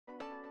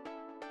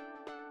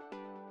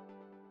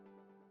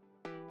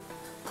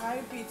Hi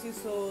beauty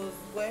souls,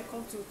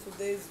 welcome to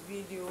today's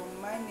video.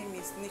 My name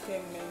is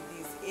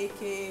DELNIK-TV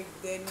aka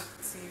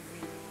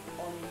DELNIK-TV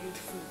on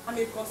YouTube. I'm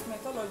a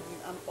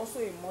cosmetologist and also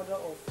a mother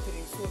of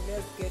three, so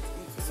let's get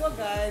into it. So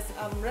guys,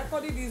 I'm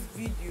recording this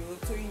video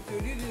to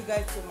introduce you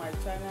guys to my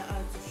channel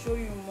and to show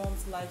you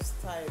mom's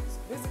lifestyles.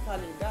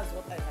 Basically, that's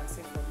what I can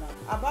say for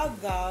now. About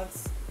that,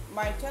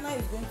 my channel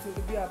is going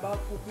to be about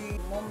cooking,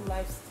 mom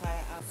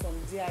lifestyle and some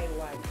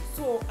DIY.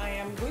 So I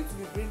am going to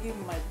be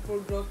bringing my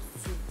product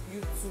to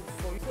YouTube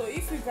for you. So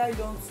if you guys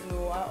don't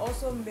know, I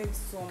also make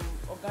some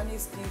organic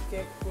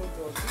skincare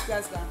products. You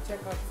guys can check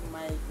out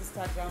my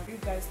Instagram for you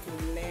guys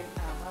to learn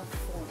and have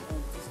fun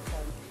on this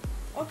channel.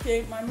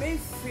 Okay, my main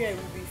fear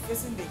will be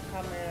facing the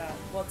camera,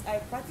 but I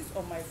practice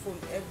on my phone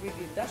every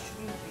day. That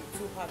shouldn't be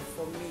too hard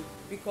for me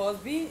because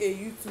being a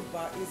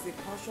YouTuber is a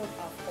passion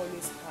I've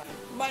always had.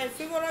 My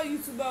favorite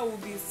YouTuber will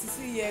be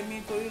Sisi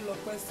Yemi, Torí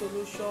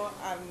Solution,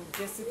 and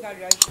Jessica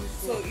Reality.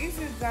 So if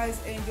you guys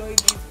enjoy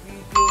this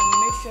video,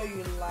 make sure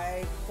you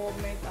like,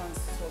 comment, and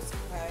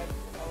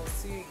subscribe.